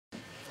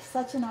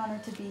such an honor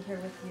to be here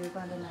with you,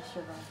 Vandana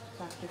Shiva,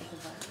 Dr.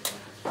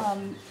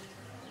 Shiva.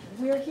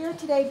 We're here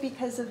today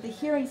because of the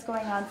hearings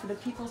going on for the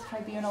People's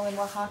Tribunal in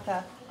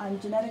Oaxaca on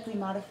genetically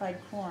modified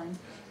corn.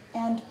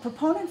 And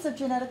proponents of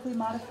genetically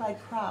modified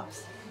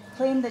crops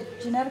claim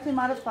that genetically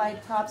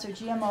modified crops, or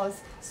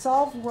GMOs,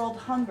 solve world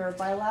hunger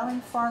by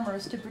allowing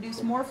farmers to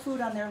produce more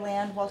food on their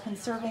land while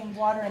conserving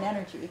water and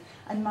energy.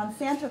 And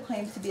Monsanto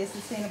claims to be a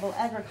sustainable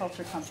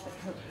agriculture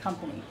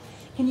company.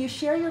 Can you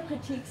share your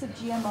critiques of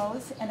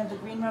GMOs and of the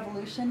Green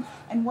Revolution,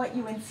 and what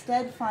you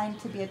instead find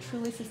to be a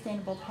truly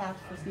sustainable path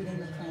for feeding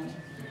the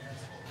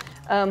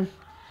planet?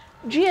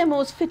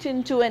 GMOs fit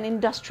into an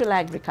industrial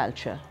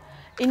agriculture.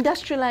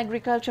 Industrial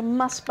agriculture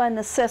must by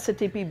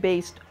necessity be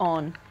based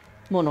on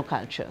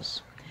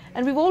monocultures.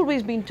 And we've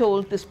always been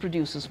told this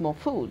produces more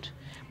food.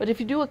 But if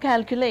you do a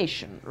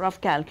calculation,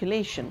 rough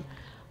calculation,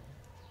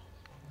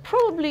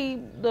 probably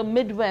the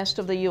Midwest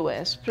of the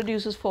US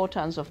produces 4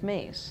 tons of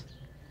maize.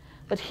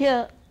 But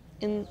here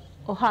in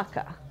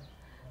Oaxaca,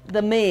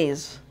 the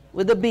maize,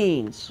 with the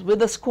beans, with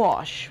the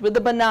squash, with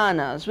the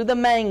bananas, with the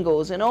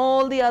mangoes, and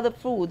all the other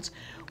foods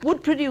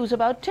would produce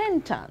about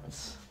 10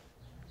 tons.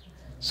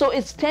 So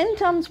it's 10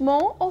 tons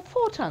more or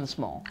 4 tons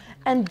more?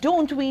 And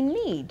don't we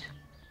need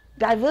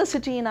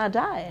diversity in our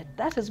diet?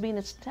 That has been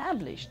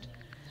established.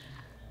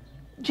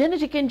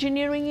 Genetic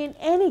engineering in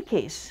any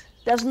case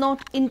does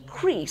not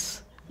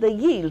increase the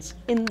yields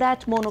in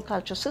that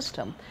monoculture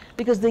system,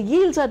 because the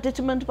yields are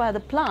determined by the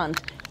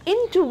plant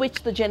into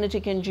which the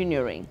genetic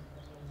engineering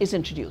is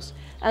introduced.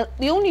 And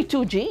the only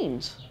 2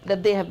 genes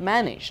that they have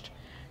managed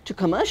to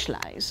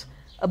commercialize,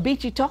 a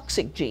Bt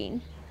toxic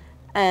gene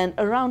and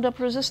a Roundup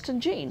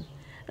resistant gene.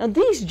 Now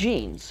these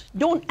genes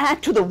don't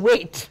add to the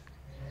weight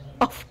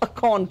of a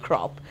corn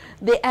crop,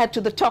 they add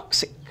to the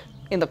toxic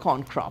in the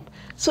corn crop.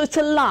 So it's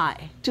a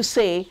lie to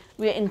say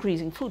we are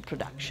increasing food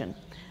production.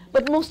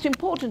 But most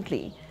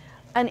importantly,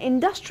 an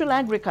industrial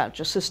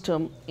agriculture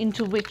system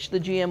into which the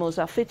GMOs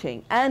are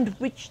fitting and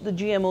which the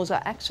GMOs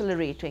are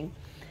accelerating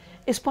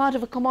is part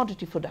of a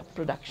commodity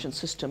production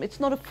system. It's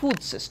not a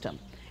food system.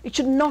 It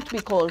should not be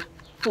called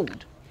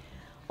food.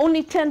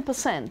 Only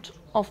 10%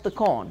 of the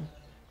corn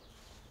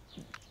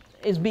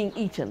is being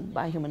eaten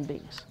by human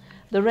beings.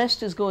 The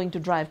rest is going to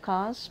drive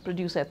cars,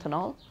 produce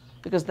ethanol,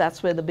 because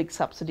that's where the big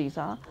subsidies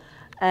are,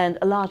 and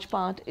a large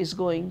part is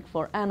going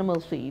for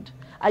animal feed.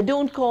 I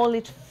don't call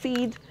it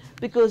feed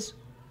because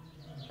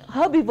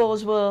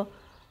herbivores were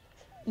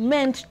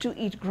meant to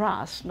eat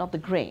grass, not the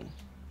grain.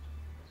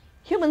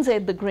 Humans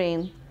ate the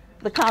grain,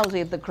 the cows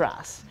ate the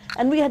grass,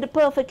 and we had a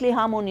perfectly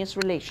harmonious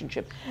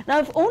relationship. Now,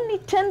 if only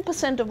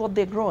 10% of what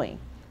they're growing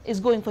is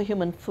going for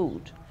human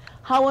food,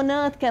 how on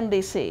earth can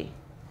they say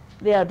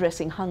they are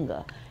addressing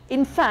hunger?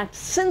 In fact,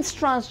 since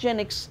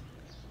transgenics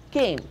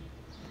came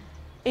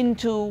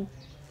into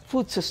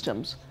food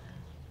systems,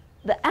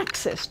 the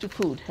access to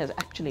food has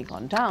actually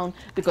gone down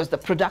because the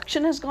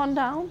production has gone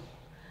down,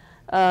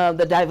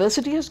 the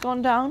diversity has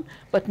gone down,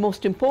 but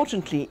most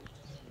importantly,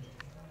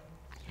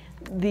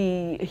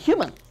 the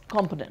human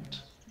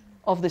component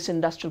of this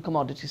industrial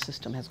commodity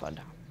system has gone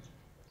down.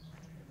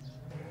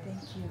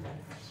 Thank you.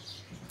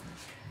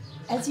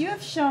 As you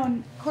have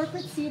shown,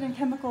 corporate seed and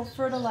chemical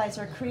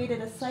fertilizer created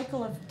a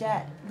cycle of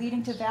debt,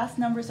 leading to vast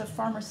numbers of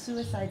farmer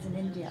suicides in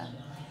India.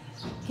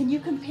 Can you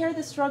compare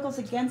the struggles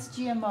against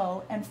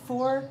GMO and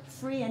for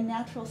free and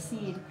natural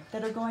seed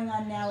that are going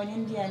on now in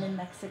India and in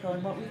Mexico,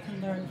 and what we can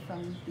learn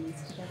from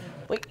these together?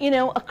 Well, you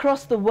know,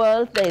 across the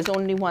world, there is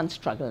only one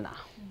struggle now.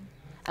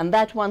 And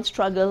that one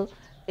struggle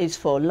is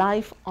for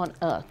life on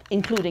Earth,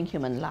 including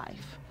human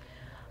life.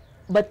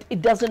 But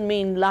it doesn't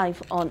mean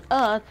life on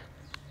Earth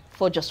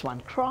for just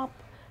one crop.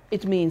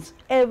 It means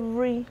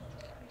every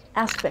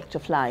aspect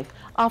of life.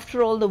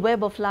 After all, the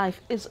web of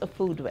life is a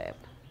food web.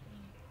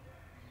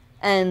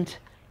 And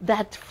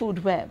that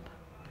food web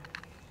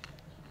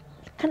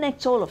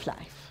connects all of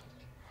life.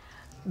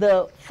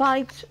 The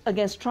fight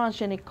against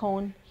transgenic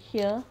corn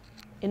here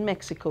in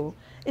Mexico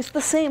is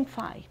the same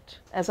fight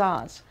as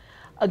ours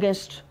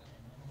against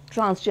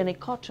transgenic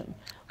cotton,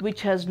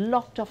 which has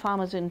locked our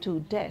farmers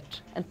into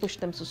debt and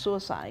pushed them to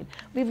suicide.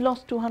 We've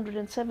lost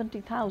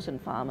 270,000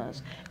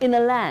 farmers in a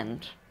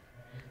land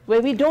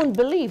where we don't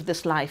believe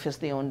this life is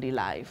the only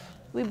life.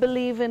 We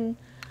believe in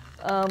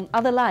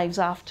other lives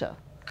after.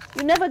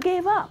 We never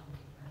gave up.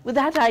 With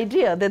that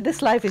idea that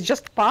this life is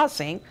just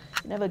passing,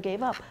 we never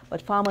gave up.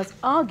 But farmers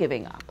are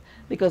giving up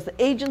because the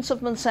agents of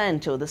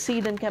Monsanto, the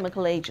seed and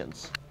chemical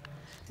agents,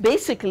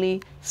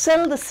 basically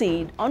sell the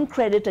seed on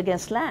credit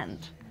against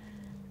land.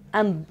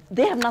 And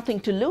they have nothing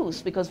to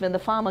lose because when the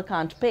farmer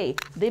can't pay,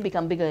 they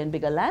become bigger and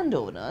bigger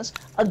landowners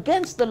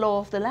against the law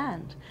of the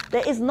land.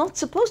 There is not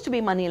supposed to be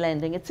money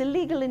lending. It's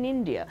illegal in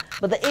India.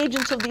 But the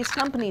agents of these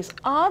companies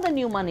are the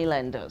new money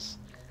lenders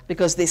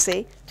because they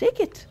say, take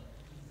it.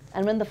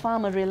 And when the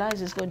farmer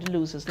realizes he's going to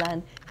lose his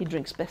land, he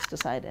drinks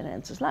pesticide and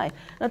ends his life.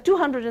 Now,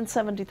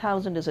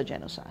 270,000 is a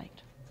genocide.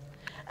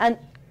 And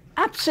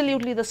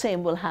absolutely the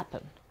same will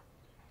happen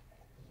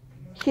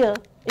here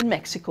in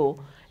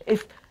Mexico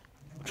if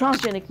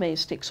transgenic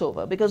maize takes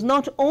over, because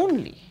not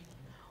only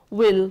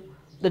will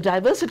the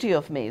diversity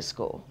of maize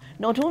go,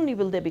 not only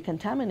will there be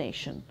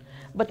contamination,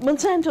 but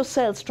Monsanto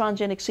sells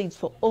transgenic seeds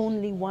for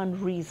only one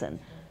reason: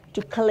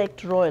 to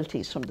collect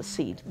royalties from the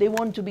seed. They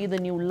want to be the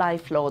new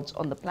life lords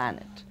on the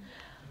planet.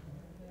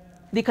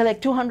 They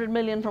collect 200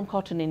 million from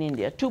cotton in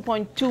India.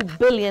 2.2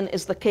 billion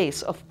is the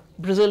case of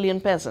Brazilian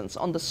peasants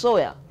on the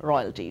soya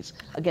royalties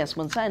against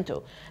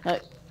Monsanto. Now,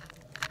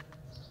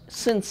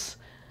 since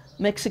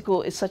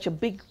Mexico is such a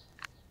big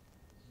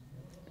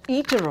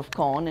eater of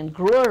corn and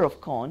grower of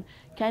corn,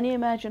 can you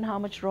imagine how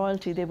much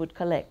royalty they would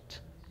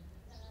collect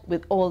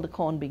with all the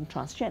corn being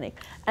transgenic?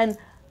 And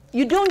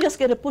you don't just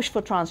get a push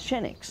for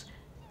transgenics.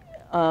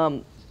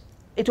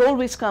 It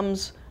always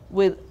comes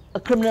with a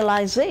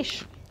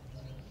criminalization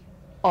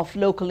of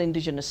local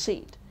indigenous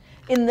seed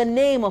in the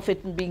name of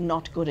it being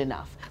not good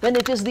enough, when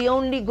it is the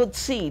only good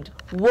seed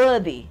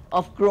worthy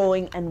of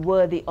growing and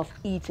worthy of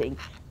eating.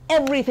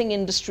 Everything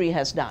industry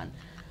has done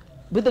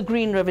with the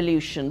Green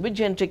Revolution, with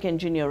genetic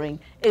engineering,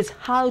 is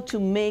how to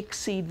make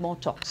seed more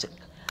toxic,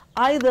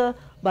 either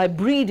by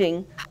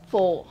breeding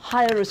for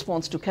higher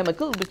response to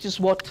chemical, which is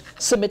what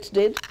CIMMYT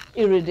did,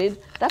 IRRI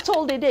did. That's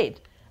all they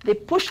did.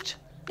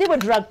 They were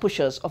drug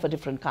pushers of a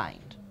different kind.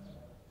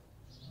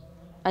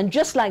 And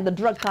just like the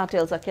drug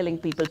cartels are killing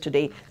people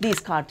today, these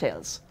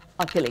cartels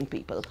are killing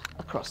people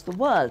across the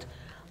world.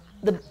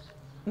 The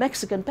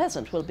Mexican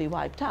peasant will be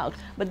wiped out,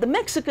 but the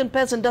Mexican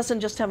peasant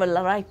doesn't just have a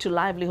right to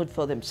livelihood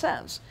for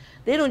themselves.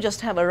 They don't just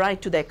have a right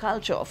to their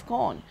culture of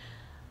corn.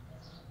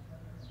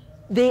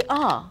 They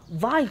are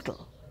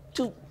vital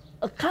to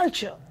a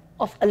culture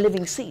of a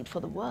living seed for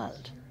the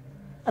world.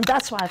 And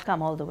that's why I've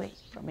come all the way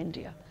from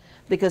India.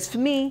 Because for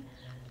me,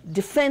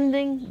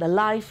 defending the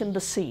life in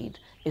the seed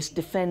is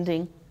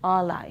defending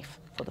our life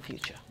for the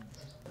future.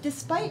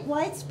 Despite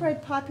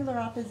widespread popular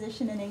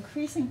opposition and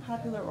increasing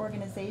popular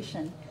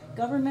organization,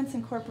 governments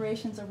and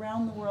corporations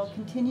around the world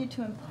continue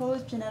to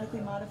impose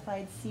genetically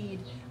modified seed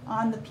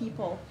on the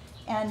people,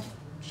 and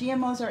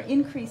GMOs are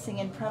increasing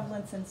in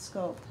prevalence and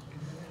scope.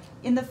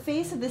 In the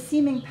face of the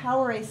seeming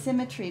power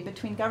asymmetry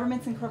between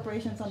governments and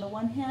corporations on the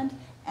one hand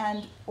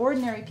and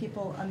ordinary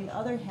people on the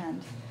other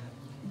hand,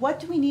 what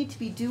do we need to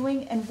be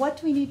doing, and what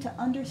do we need to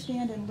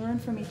understand and learn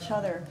from each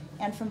other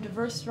and from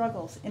diverse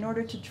struggles in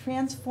order to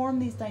transform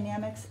these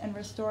dynamics and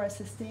restore a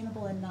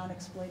sustainable and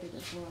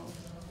non-exploitative world?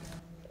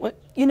 Well,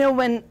 you know,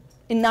 when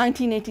in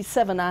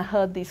 1987 I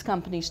heard these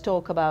companies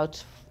talk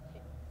about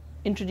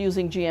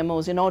introducing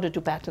GMOs in order to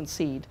patent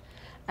seed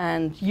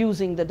and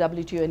using the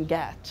WTO and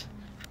GATT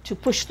to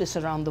push this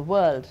around the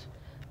world,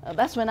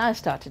 that's when I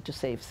started to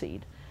save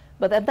seed.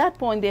 But at that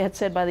point they had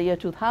said by the year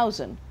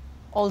 2000,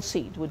 all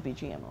seed would be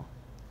GMO.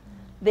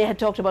 They had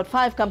talked about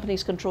 5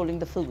 companies controlling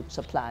the food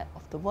supply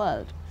of the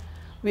world.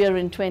 We are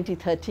in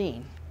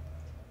 2013.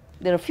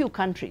 There are few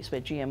countries where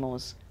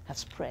GMOs have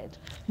spread.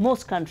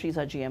 Most countries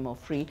are GMO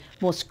free.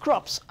 Most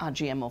crops are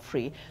GMO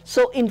free.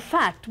 So in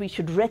fact, we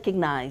should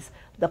recognize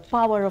the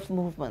power of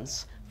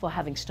movements for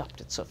having stopped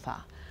it so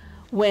far.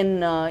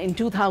 When in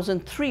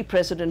 2003,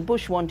 President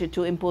Bush wanted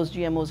to impose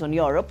GMOs on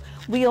Europe,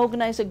 we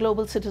organized a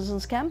global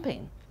citizens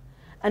campaign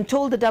and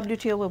told the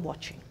WTO we're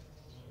watching.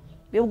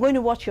 We were going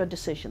to watch your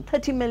decision.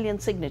 30 million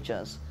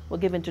signatures were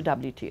given to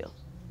WTO.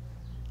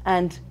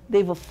 And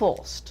they were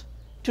forced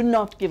to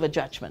not give a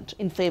judgment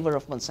in favor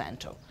of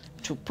Monsanto,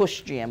 to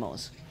push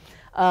GMOs.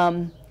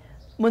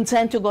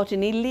 Monsanto got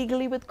in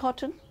illegally with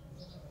cotton.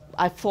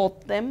 I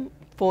fought them.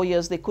 4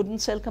 years they couldn't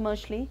sell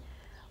commercially.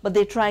 But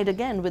they tried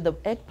again with the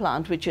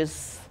eggplant, which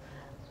has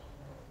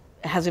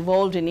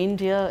evolved in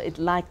India. It,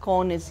 like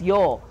corn, is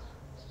your,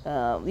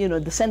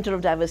 the center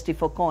of diversity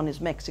for corn is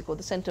Mexico.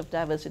 The center of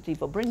diversity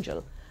for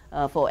brinjal,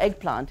 for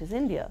eggplant, is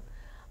India.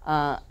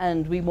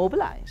 And we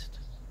mobilized.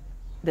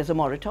 There's a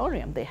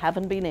moratorium. They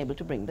haven't been able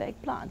to bring the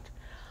eggplant.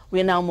 We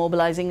are now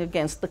mobilizing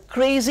against the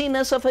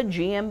craziness of a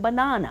GM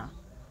banana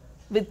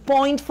with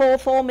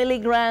 0.44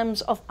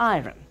 milligrams of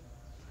iron,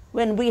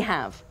 when we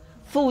have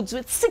foods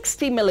with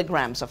 60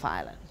 milligrams of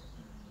iron.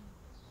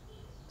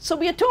 So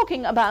we are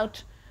talking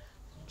about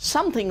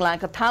something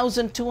like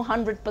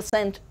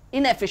 1,200%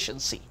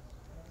 inefficiency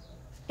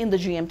in the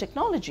GM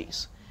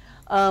technologies.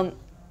 So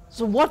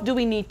what do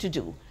we need to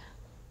do?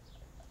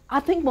 I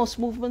think most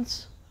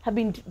movements have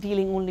been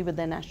dealing only with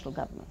their national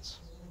governments.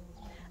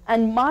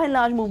 And my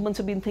large movements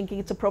have been thinking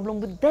it's a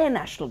problem with their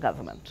national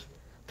government.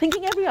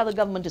 Thinking every other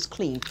government is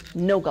clean.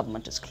 No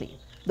government is clean.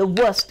 The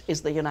worst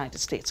is the United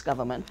States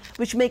government,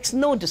 which makes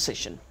no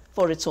decision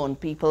for its own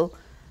people.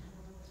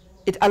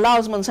 It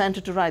allows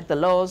Monsanto to write the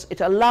laws.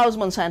 It allows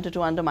Monsanto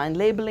to undermine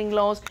labeling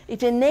laws.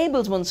 It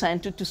enables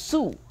Monsanto to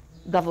sue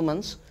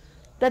governments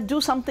that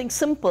do something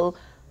simple,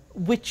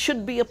 which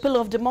should be a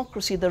pillar of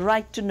democracy, the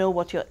right to know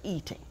what you're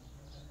eating.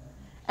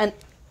 And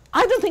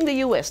I don't think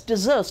the US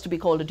deserves to be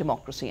called a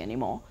democracy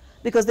anymore,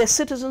 because their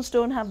citizens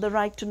don't have the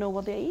right to know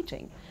what they're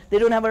eating. They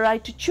don't have a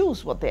right to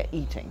choose what they're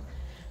eating.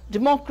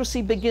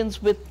 Democracy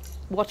begins with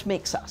what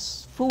makes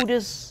us. Food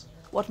is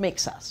what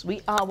makes us.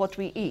 We are what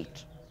we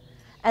eat.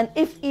 And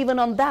if even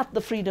on that the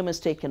freedom is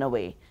taken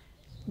away,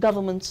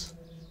 governments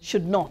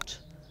should not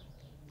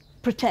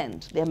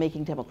pretend they're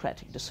making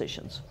democratic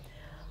decisions.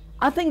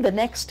 I think the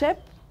next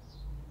step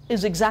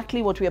is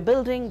exactly what we are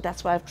building.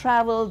 That's why I've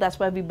traveled. That's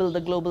why we build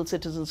the Global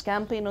Citizens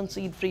Campaign on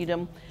seed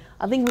freedom.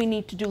 I think we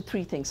need to do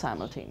three things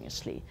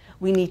simultaneously.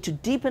 We need to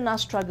deepen our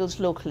struggles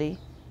locally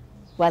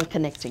while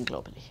connecting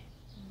globally.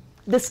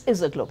 This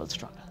is a global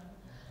struggle.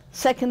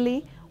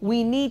 Secondly,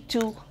 we need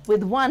to,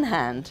 with one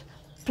hand,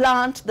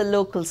 plant the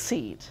local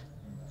seed,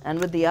 and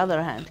with the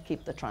other hand,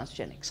 keep the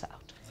transgenics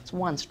out. It's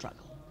one struggle.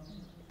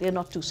 They're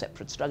not two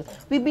separate struggles.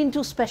 We've been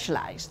too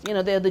specialized. You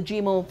know, they're the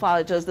GMO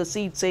fighters, the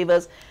seed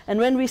savers. And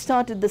when we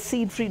started the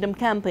Seed Freedom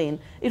Campaign,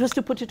 it was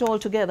to put it all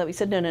together. We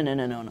said, no, no, no,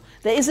 no, no, no.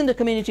 There isn't a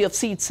community of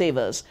seed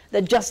savers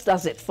that just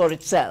does it for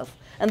itself.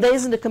 And there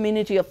isn't a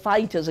community of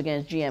fighters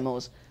against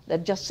GMOs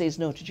that just says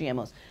no to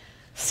GMOs.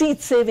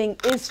 Seed saving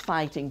is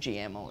fighting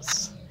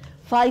GMOs.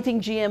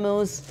 Fighting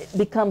GMOs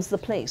becomes the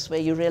place where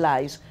you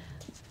realize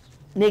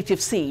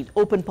native seed,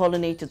 open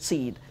pollinated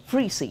seed,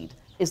 free seed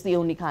is the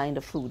only kind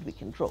of food we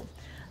can grow.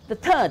 The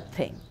third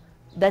thing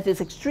that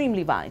is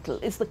extremely vital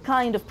is the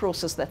kind of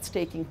process that's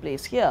taking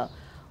place here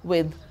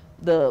with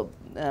the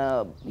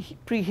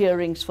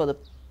pre-hearings for the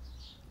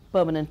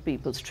Permanent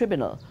People's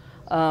Tribunal.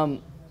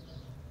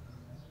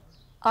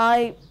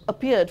 I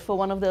appeared for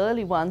one of the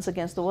early ones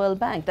against the World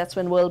Bank. That's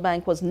when World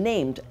Bank was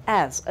named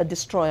as a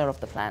destroyer of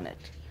the planet.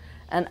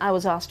 And I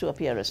was asked to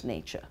appear as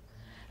nature.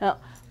 Now,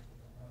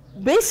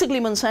 basically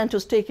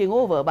Monsanto's taking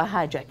over by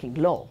hijacking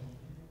law.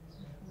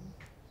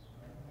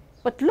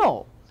 But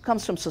law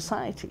comes from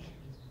society.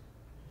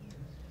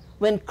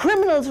 When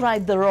criminals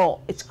write the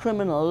law, it's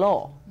criminal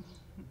law.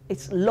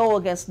 It's law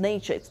against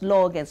nature, it's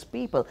law against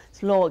people,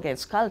 it's law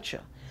against culture.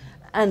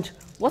 And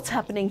what's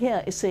happening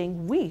here is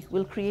saying we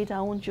will create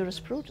our own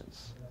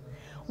jurisprudence.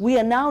 We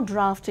are now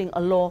drafting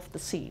a law of the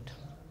seed.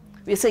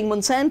 We are saying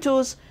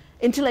Monsanto's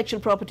intellectual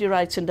property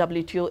rights in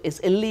WTO is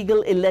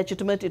illegal,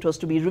 illegitimate. It was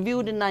to be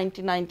reviewed in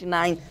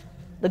 1999.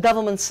 The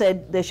government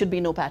said there should be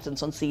no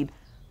patents on seed.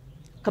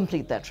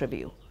 Complete that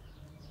review.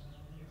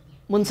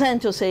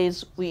 Monsanto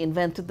says we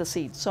invented the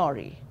seed.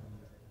 Sorry.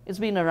 It's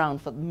been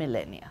around for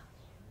millennia.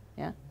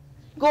 Yeah?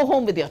 Go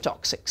home with your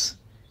toxics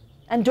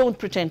and don't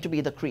pretend to be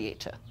the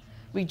creator.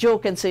 We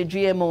joke and say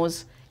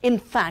GMOs in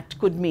fact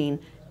could mean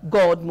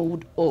God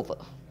moved over.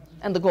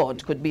 And the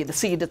God could be the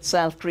seed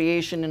itself,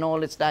 creation in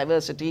all its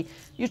diversity.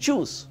 You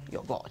choose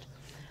your God.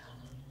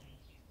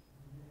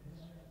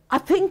 I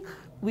think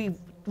we've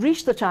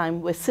reached the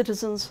time where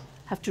citizens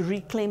have to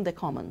reclaim their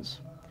commons.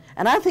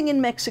 And I think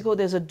in Mexico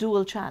there's a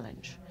dual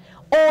challenge.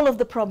 All of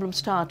the problems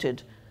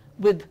started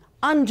with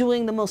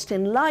undoing the most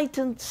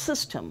enlightened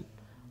system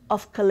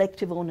of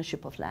collective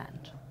ownership of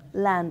land,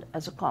 land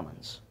as a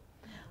commons.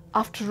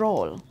 After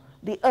all,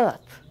 the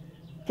earth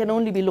can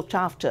only be looked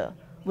after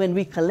when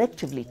we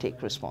collectively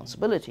take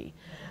responsibility.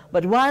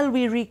 But while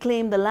we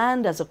reclaim the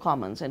land as a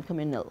commons and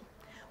communal,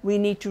 we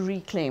need to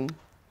reclaim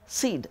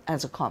seed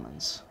as a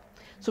commons.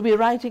 So we're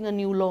writing a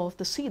new law of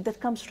the seed that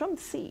comes from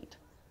the seed.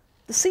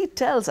 The seed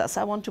tells us,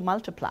 I want to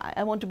multiply,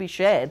 I want to be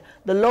shared.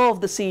 The law of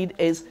the seed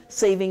is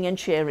saving and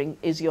sharing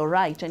is your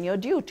right and your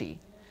duty.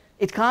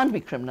 It can't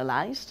be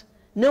criminalized.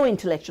 No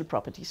intellectual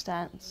property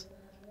stands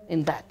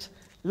in that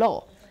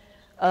law.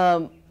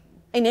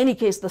 In any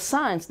case, the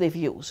science they've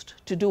used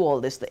to do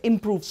all this, the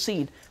improved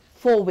seed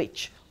for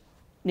which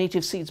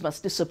native seeds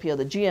must disappear,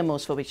 the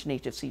GMOs for which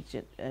native seeds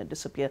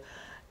disappear,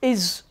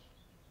 is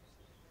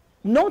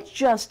not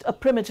just a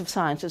primitive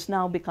science, it's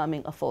now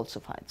becoming a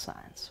falsified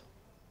science.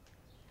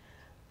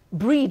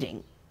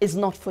 Breeding is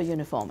not for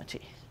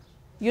uniformity.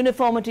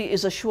 Uniformity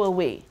is a sure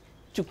way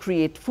to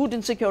create food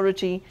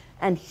insecurity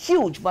and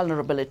huge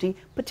vulnerability,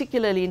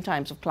 particularly in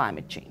times of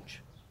climate change.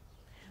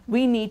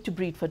 We need to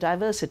breed for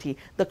diversity.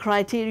 The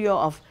criteria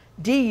of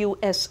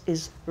DUS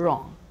is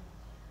wrong.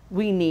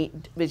 We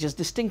need, which is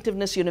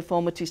distinctiveness,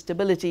 uniformity,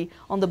 stability,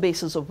 on the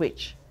basis of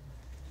which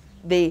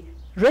they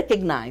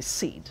recognize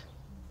seed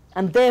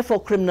and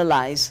therefore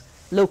criminalize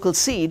local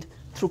seed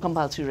through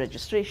compulsory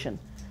registration.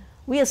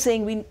 We are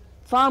saying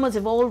farmers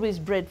have always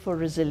bred for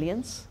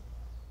resilience,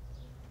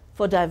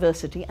 for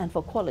diversity, and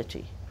for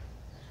quality.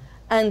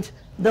 And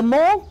the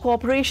more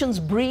corporations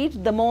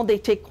breed, the more they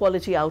take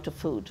quality out of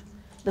food.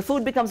 The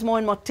food becomes more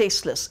and more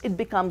tasteless. It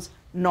becomes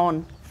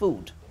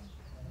non-food,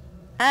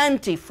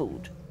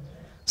 anti-food.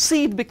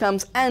 Seed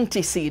becomes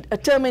anti-seed. A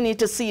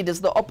terminator seed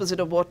is the opposite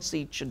of what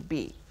seed should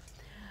be.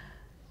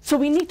 So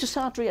we need to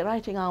start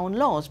rewriting our own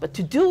laws. But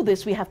to do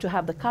this, we have to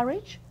have the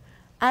courage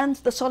and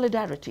the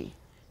solidarity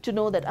to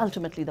know that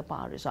ultimately the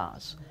power is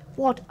ours.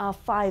 What are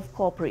 5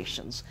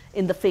 corporations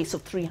in the face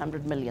of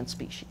 300 million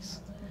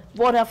species?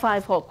 What are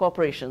 5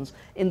 corporations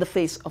in the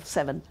face of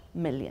 7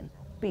 million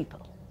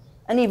people?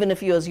 And even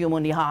if you assume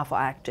only half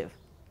are active,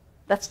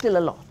 that's still a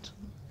lot.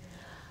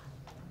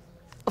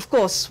 Of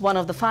course, one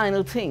of the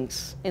final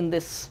things in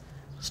this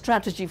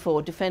strategy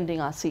for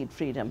defending our seed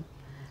freedom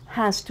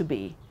has to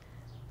be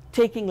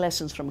taking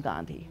lessons from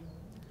Gandhi.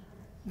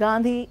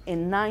 Gandhi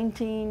in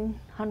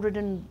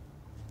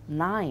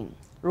 1909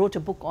 wrote a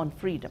book on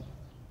freedom.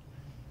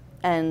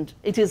 And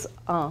it is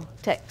a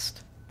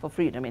text for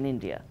freedom in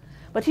India.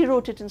 But he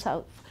wrote it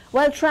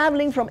while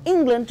traveling from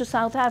England to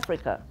South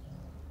Africa.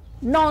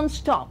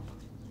 non-stop,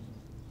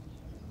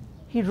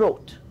 he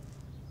wrote,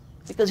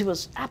 because he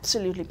was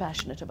absolutely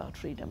passionate about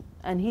freedom.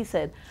 And he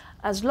said,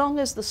 as long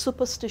as the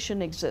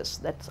superstition exists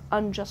that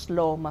unjust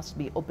law must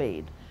be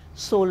obeyed,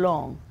 so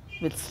long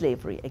will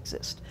slavery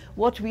exist.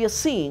 What we are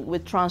seeing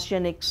with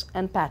transgenics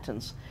and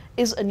patents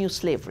is a new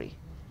slavery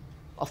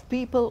of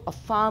people, of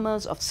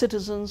farmers, of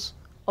citizens,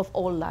 of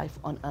all life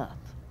on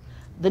earth.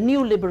 The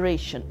new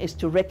liberation is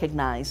to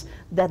recognize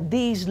that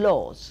these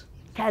laws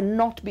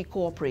cannot be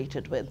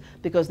cooperated with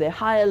because they're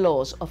higher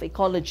laws of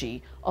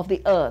ecology, of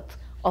the earth,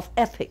 of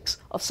ethics,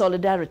 of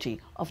solidarity,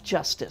 of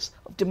justice,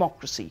 of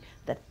democracy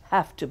that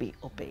have to be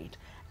obeyed.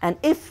 And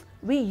if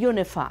we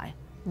unify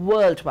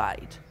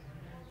worldwide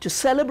to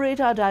celebrate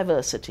our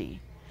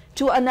diversity,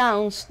 to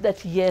announce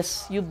that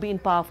yes, you've been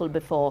powerful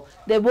before,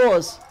 there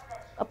was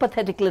a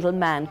pathetic little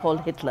man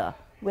called Hitler,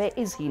 where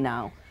is he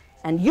now?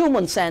 And you,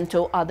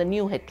 Monsanto, are the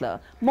new Hitler,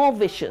 more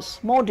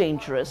vicious, more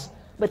dangerous,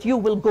 but you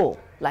will go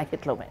like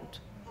Hitler went.